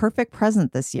find the perfect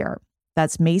present this year.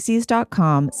 That's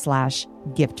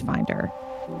Macys.com/gift finder.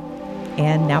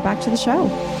 And now back to the show.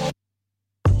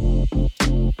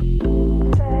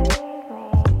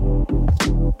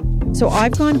 So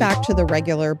I've gone back to the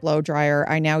regular blow dryer.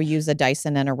 I now use a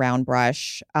Dyson and a round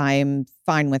brush. I'm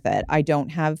fine with it. I don't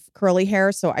have curly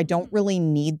hair, so I don't really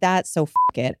need that. So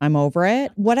it. I'm over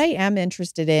it. What I am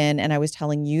interested in, and I was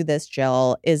telling you this,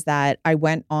 Jill, is that I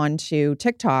went on to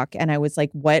TikTok and I was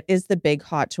like, what is the big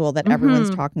hot tool that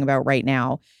everyone's talking about right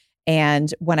now?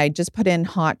 And when I just put in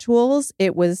hot tools,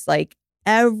 it was like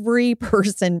every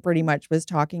person pretty much was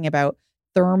talking about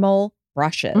thermal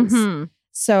brushes.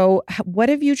 So what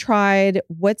have you tried?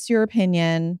 What's your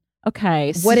opinion?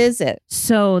 Okay. What is it?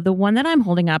 So the one that I'm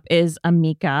holding up is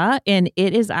Amika, and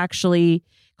it is actually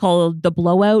called the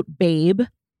Blowout Babe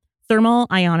Thermal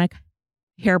Ionic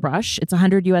Hairbrush. It's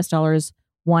 $100 US,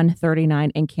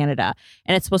 $139 in Canada.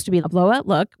 And it's supposed to be a blowout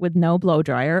look with no blow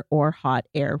dryer or hot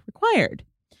air required.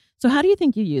 So how do you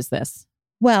think you use this?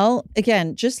 Well,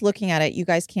 again, just looking at it, you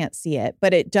guys can't see it,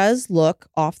 but it does look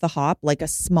off the hop like a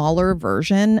smaller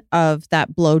version of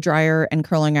that blow dryer and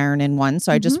curling iron in one.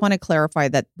 So I just want to clarify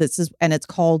that this is, and it's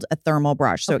called a thermal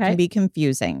brush. So it can be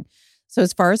confusing. So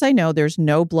as far as I know, there's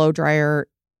no blow dryer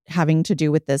having to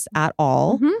do with this at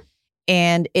all.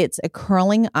 And it's a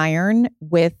curling iron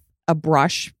with a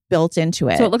brush built into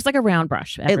it. So it looks like a round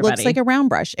brush. Everybody. It looks like a round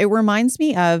brush. It reminds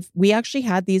me of, we actually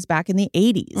had these back in the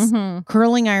 80s,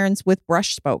 curling irons with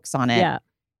brush spokes on it. Yeah.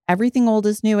 Everything old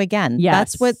is new again. Yes.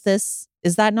 That's what this,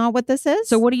 is that not what this is?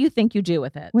 So what do you think you do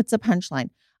with it? What's the punchline?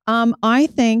 I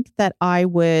think that I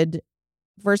would,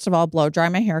 first of all, blow dry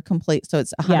my hair complete so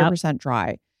it's 100%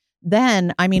 dry.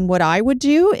 Then, I mean, what I would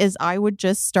do is I would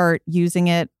just start using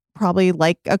it probably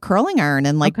like a curling iron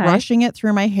and like brushing it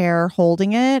through my hair,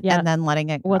 holding it, and then letting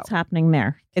it go. What's happening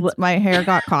there? It's my hair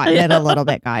got caught in it a little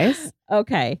bit, guys.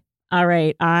 Okay. All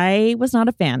right. I was not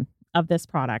a fan of this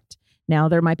product. Now,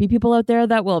 there might be people out there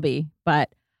that will be,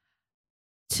 but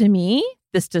to me,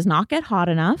 this does not get hot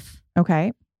enough.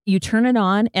 Okay. You turn it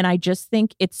on and I just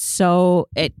think it's so,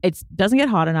 it doesn't get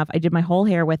hot enough. I did my whole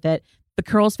hair with it. The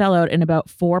curls fell out in about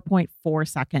 4.4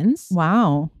 seconds.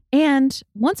 Wow. And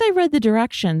once I read the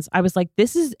directions, I was like,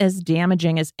 this is as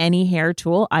damaging as any hair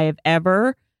tool I have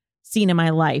ever seen in my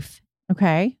life.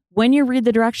 Okay. When you read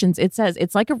the directions, it says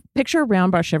it's like a picture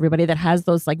round brush, everybody, that has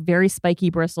those like very spiky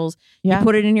bristles. Yeah. You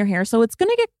put it in your hair. So it can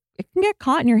get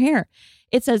caught in your hair.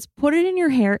 It says, put it in your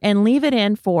hair and leave it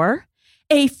in for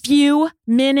a few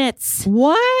minutes.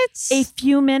 What? A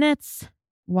few minutes.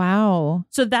 Wow.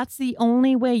 So that's the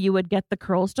only way you would get the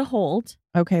curls to hold.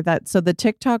 Okay, so the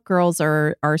TikTok girls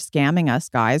are scamming us,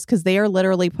 guys, because they are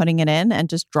literally putting it in and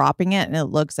just dropping it and it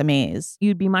looks amazing.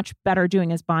 You'd be much better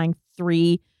doing is buying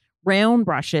 3 round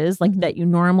brushes like that you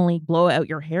normally blow out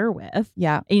your hair with.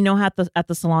 Yeah. And you know, at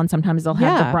the salon, sometimes they'll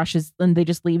have the brushes and they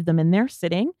just leave them in there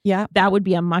sitting. Yeah. That would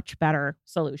be a much better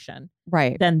solution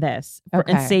than this Okay.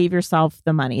 and save yourself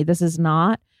the money. This is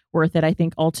not worth it. I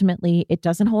think ultimately it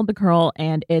doesn't hold the curl,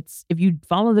 and it's, if you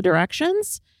follow the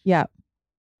directions,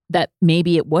 that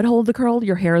maybe it would hold the curl,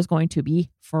 your hair is going to be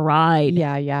fried.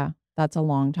 Yeah. That's a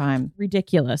long time.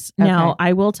 Ridiculous. Okay. Now,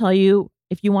 I will tell you,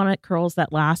 if you want curls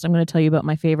that last, I'm going to tell you about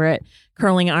my favorite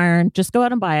curling iron. Just go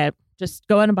out and buy it. Just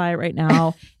go out and buy it right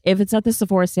now. If it's at the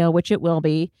Sephora sale, which it will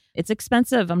be, it's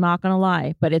expensive. I'm not going to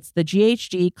lie, but it's the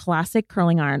GHD Classic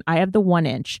Curling Iron. I have the 1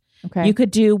 inch. Okay. You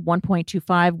could do 1.25,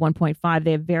 1.5.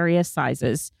 They have various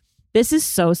sizes. This is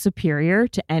so superior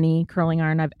to any curling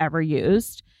iron I've ever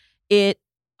used. It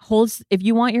holds, if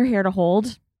you want your hair to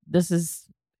hold, this is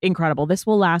incredible. This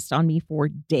will last on me for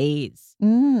days.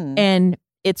 And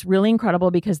it's really incredible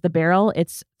because the barrel,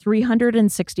 it's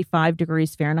 365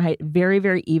 degrees Fahrenheit, very,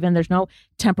 very even. There's no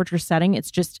temperature setting. It's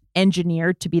just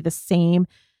engineered to be the same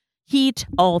heat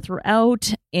all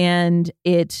throughout. And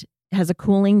it has a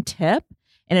cooling tip.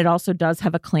 And it also does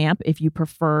have a clamp if you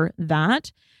prefer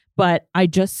that. But I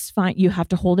just find you have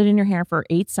to hold it in your hair for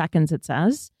 8 seconds, it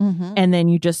says. And then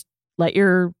you just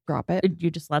drop it. You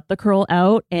just let the curl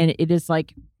out. And it is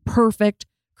like perfect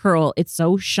curl. It's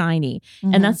so shiny.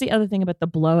 And that's the other thing about the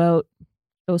blowout,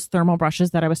 those thermal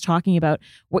brushes that I was talking about.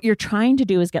 What you're trying to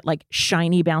do is get like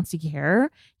shiny, bouncy hair.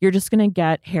 You're just going to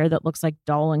get hair that looks like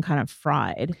dull and kind of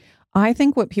fried. I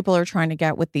think what people are trying to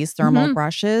get with these thermal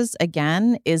brushes,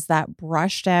 again, is that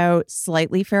brushed out,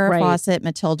 slightly Farrah Fawcett,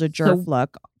 Matilda Djerf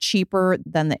look, cheaper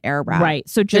than the air wrap. Right.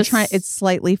 So just it's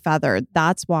slightly feathered.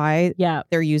 That's why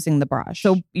they're using the brush.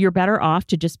 So you're better off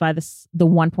to just buy the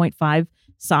 1.5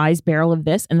 size barrel of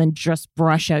this and then just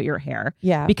brush out your hair.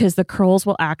 Yeah. Because the curls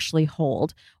will actually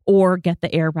hold, or get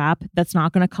the air wrap that's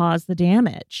not going to cause the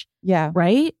damage. Yeah.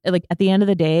 Right? Like at the end of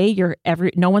the day,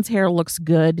 no one's hair looks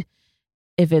good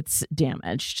if it's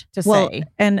damaged, to say.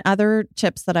 And other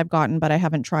tips that I've gotten, but I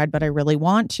haven't tried, but I really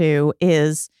want to,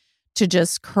 is to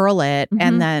just curl it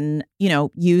and then,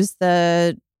 use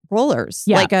the rollers,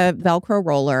 like a Velcro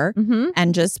roller,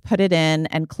 and just put it in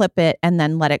and clip it and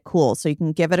then let it cool. So you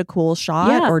can give it a cool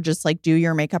shot or just like do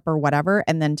your makeup or whatever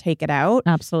and then take it out.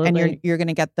 Absolutely. And you're going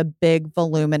to get the big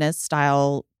voluminous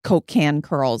style Coke can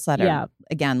curls that are,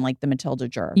 again, like the Matilda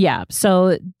Djerf. Yeah.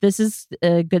 So this is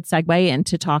a good segue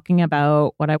into talking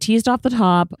about what I teased off the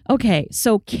top. Okay.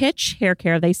 So Kitsch Hair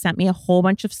Care, they sent me a whole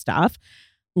bunch of stuff.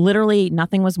 Literally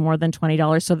nothing was more than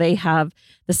 $20. So they have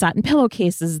the satin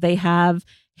pillowcases, they have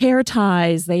hair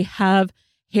ties, they have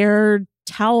hair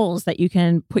towels that you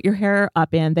can put your hair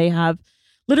up in. They have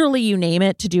literally, you name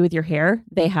it to do with your hair,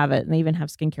 they have it. And they even have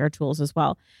skincare tools as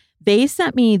well. They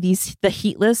sent me the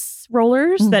heatless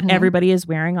rollers that everybody is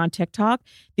wearing on TikTok.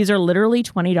 These are literally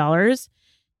 $20.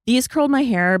 These curled my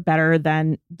hair better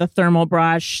than the thermal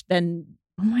brush, than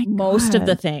most of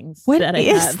the things that I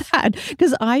have. What is that?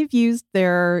 Because I've used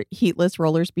their heatless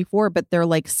rollers before, but they're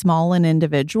like small and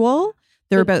individual.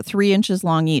 They're about 3 inches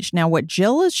long each. Now, what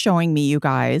Jill is showing me, you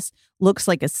guys, looks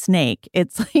like a snake.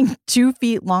 It's like 2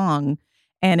 feet long.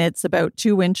 And it's about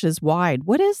 2 inches wide.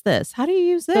 What is this? How do you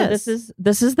use this? So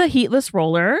this is the heatless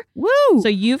roller. Woo! So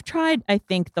you've tried, I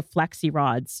think, the flexi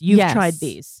rods. You've tried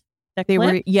these.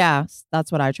 Yes,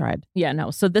 that's what I tried. Yeah,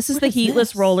 no. So this is the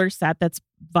heatless roller set that's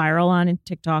viral on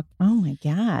TikTok. Oh my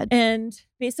God. And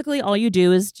basically all you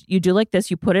do is you do like this.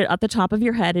 You put it at the top of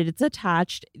your head. It's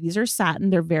attached. These are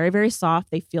satin. They're very, very soft.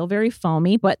 They feel very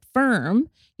foamy, but firm.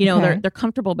 They're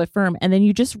comfortable, but firm. And then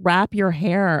you just wrap your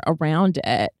hair around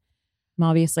it.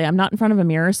 Obviously, I'm not in front of a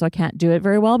mirror, so I can't do it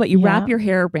very well, but you wrap your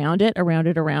hair around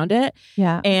it.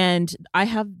 Yeah. And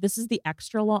this is the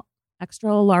extra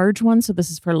large one. So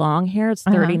this is for long hair. It's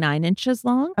 39 inches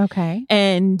long. Okay.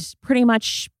 And pretty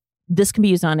much this can be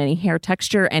used on any hair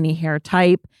texture, any hair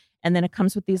type. And then it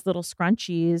comes with these little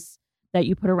scrunchies that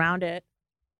you put around it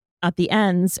at the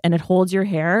ends, and it holds your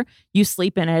hair. You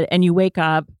sleep in it and you wake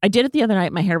up. I did it the other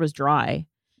night. My hair was dry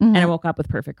and I woke up with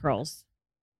perfect curls.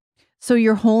 So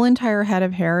your whole entire head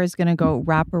of hair is going to go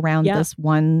wrap around this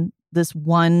one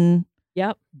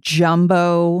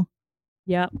jumbo.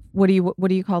 Yep. What do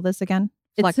you call this again?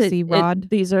 Flexi rod.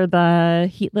 These are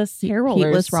the heatless hair rollers.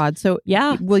 Heatless rod. So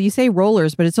well, you say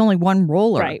rollers, but it's only one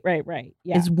roller. Right.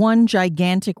 Yeah. It's one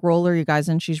gigantic roller, you guys,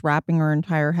 and she's wrapping her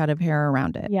entire head of hair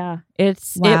around it. Yeah. It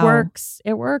works.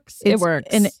 It works.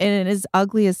 And it is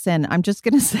ugly as sin. I'm just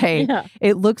gonna say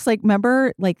it looks like,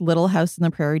 remember like Little House in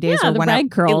the Prairie days, or the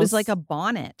rag curls. It was like a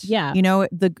bonnet. Yeah.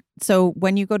 So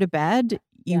when you go to bed,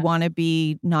 you want to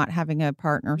be not having a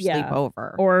partner sleep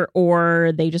over.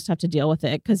 Or they just have to deal with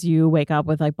it because you wake up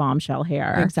with like bombshell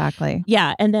hair. Exactly.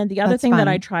 Yeah. And then the other thing that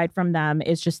I tried from them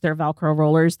is just their Velcro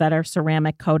rollers that are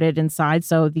ceramic coated inside.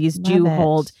 So these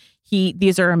hold heat.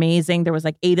 These are amazing. There was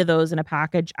like 8 of those in a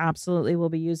package. Absolutely will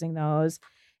be using those.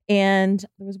 And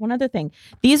there was one other thing.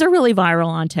 These are really viral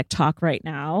on TikTok right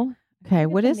now. Okay.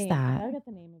 What is that? I got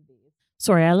the name of these.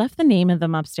 Sorry, I left the name of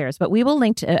them upstairs, but we will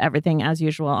link to everything as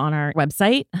usual on our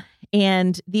website.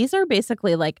 And these are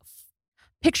basically like,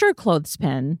 picture a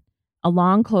clothespin, a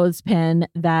long clothespin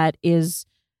that is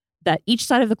that each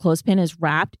side of the clothespin is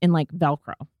wrapped in like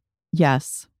Velcro.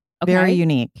 Yes. Okay? Very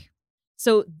unique.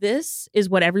 So this is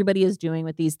what everybody is doing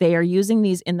with these. They are using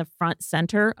these in the front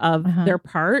center of their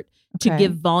part to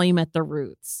give volume at the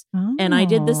roots. Oh. And I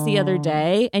did this the other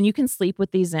day, and you can sleep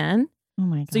with these in. Oh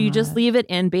my God. So you just leave it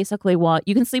in basically while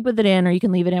you can sleep with it in, or you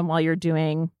can leave it in while you're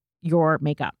doing your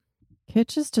makeup.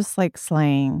 Kitsch is just like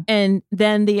slaying. And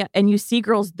then you see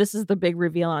girls, this is the big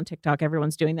reveal on TikTok.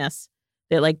 Everyone's doing this.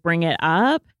 They like bring it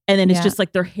up, and then it's just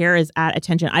like their hair is at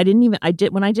attention. When I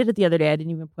did it the other day, I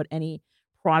didn't even put any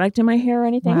product in my hair or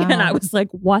anything. Wow. And I was like,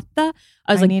 what the?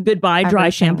 I was like, goodbye dry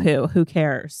shampoo. Who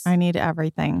cares? I need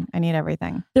everything.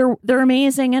 They're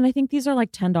amazing. And I think these are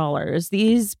like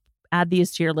 $10. Add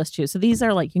these to your list too. So these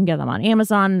are like, you can get them on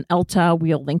Amazon, Ulta.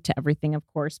 We'll link to everything, of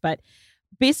course. But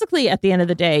basically at the end of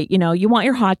the day, you want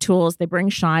your hot tools. They bring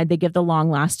shine. They give the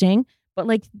long lasting. But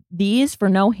like these for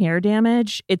no hair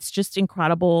damage, it's just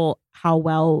incredible how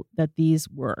well that these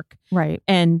work. Right.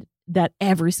 And that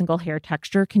every single hair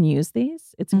texture can use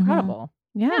these. It's incredible.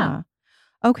 Yeah.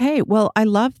 Okay. Well, I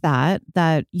love that,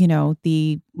 the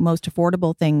most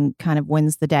affordable thing kind of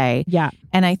wins the day. Yeah.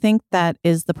 And I think that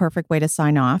is the perfect way to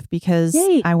sign off, because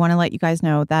I want to let you guys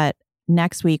know that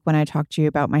next week when I talk to you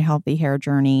about my healthy hair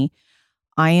journey,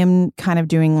 I am kind of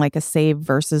doing like a save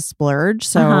versus splurge.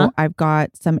 So I've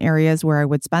got some areas where I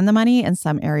would spend the money and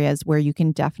some areas where you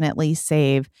can definitely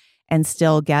save and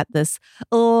still get this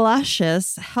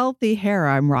luscious, healthy hair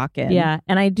I'm rocking. Yeah.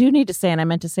 And I do need to say, and I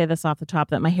meant to say this off the top,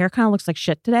 that my hair kind of looks like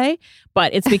shit today,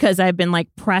 but it's because I've been like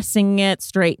pressing it,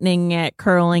 straightening it,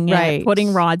 curling it,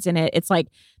 putting rods in it. It's like,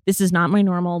 this is not my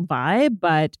normal vibe.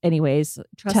 But anyways,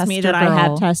 trust me that I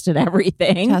have tested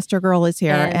everything. Tester girl is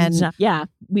here. And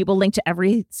we will link to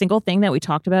every single thing that we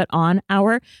talked about on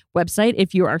our website.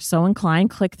 If you are so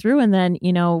inclined, click through and then,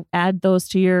 add those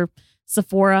to your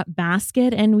Sephora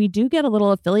basket. And we do get a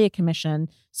little affiliate commission.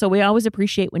 So we always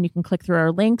appreciate when you can click through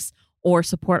our links or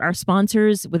support our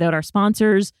sponsors. Without our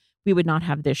sponsors, we would not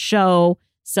have this show.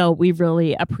 So we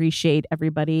really appreciate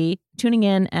everybody tuning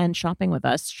in and shopping with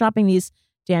us, shopping these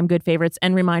damn good favorites.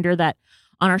 And reminder that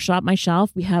on our Shop My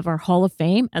Shelf, we have our Hall of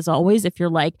Fame. As always, if you're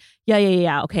like,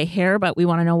 okay, hair, but we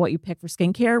want to know what you pick for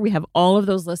skincare, we have all of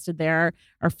those listed there,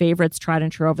 our favorites tried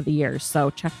and true over the years. So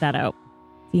check that out.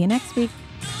 See you next week.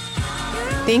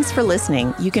 Thanks for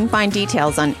listening. You can find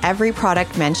details on every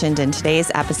product mentioned in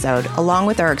today's episode, along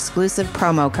with our exclusive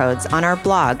promo codes on our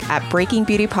blog at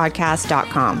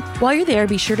breakingbeautypodcast.com. While you're there,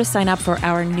 be sure to sign up for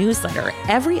our newsletter.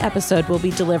 Every episode will be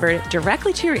delivered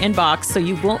directly to your inbox, so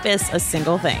you won't miss a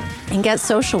single thing. And get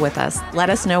social with us.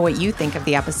 Let us know what you think of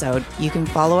the episode. You can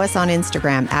follow us on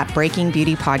Instagram at Breaking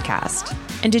Beauty Podcast.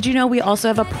 And did you know we also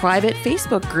have a private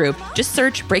Facebook group? Just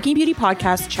search Breaking Beauty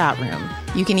Podcast Chat Room.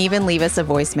 You can even leave us a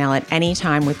voicemail at any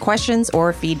time with questions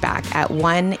or feedback at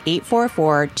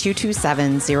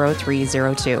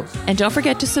 1-844-227-0302. And don't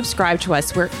forget to subscribe to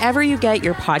us wherever you get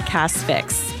your podcasts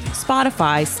fix.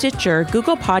 Spotify, Stitcher,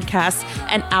 Google Podcasts,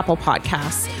 and Apple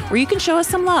Podcasts, where you can show us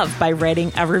some love by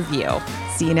writing a review.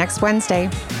 See you next Wednesday.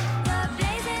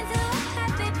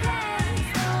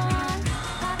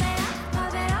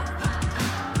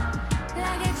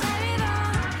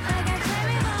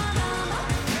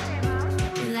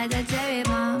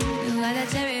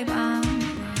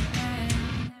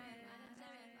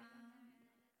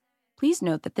 Please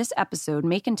note that this episode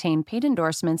may contain paid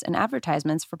endorsements and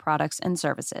advertisements for products and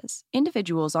services.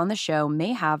 Individuals on the show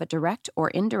may have a direct or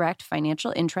indirect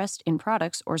financial interest in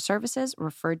products or services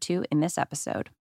referred to in this episode.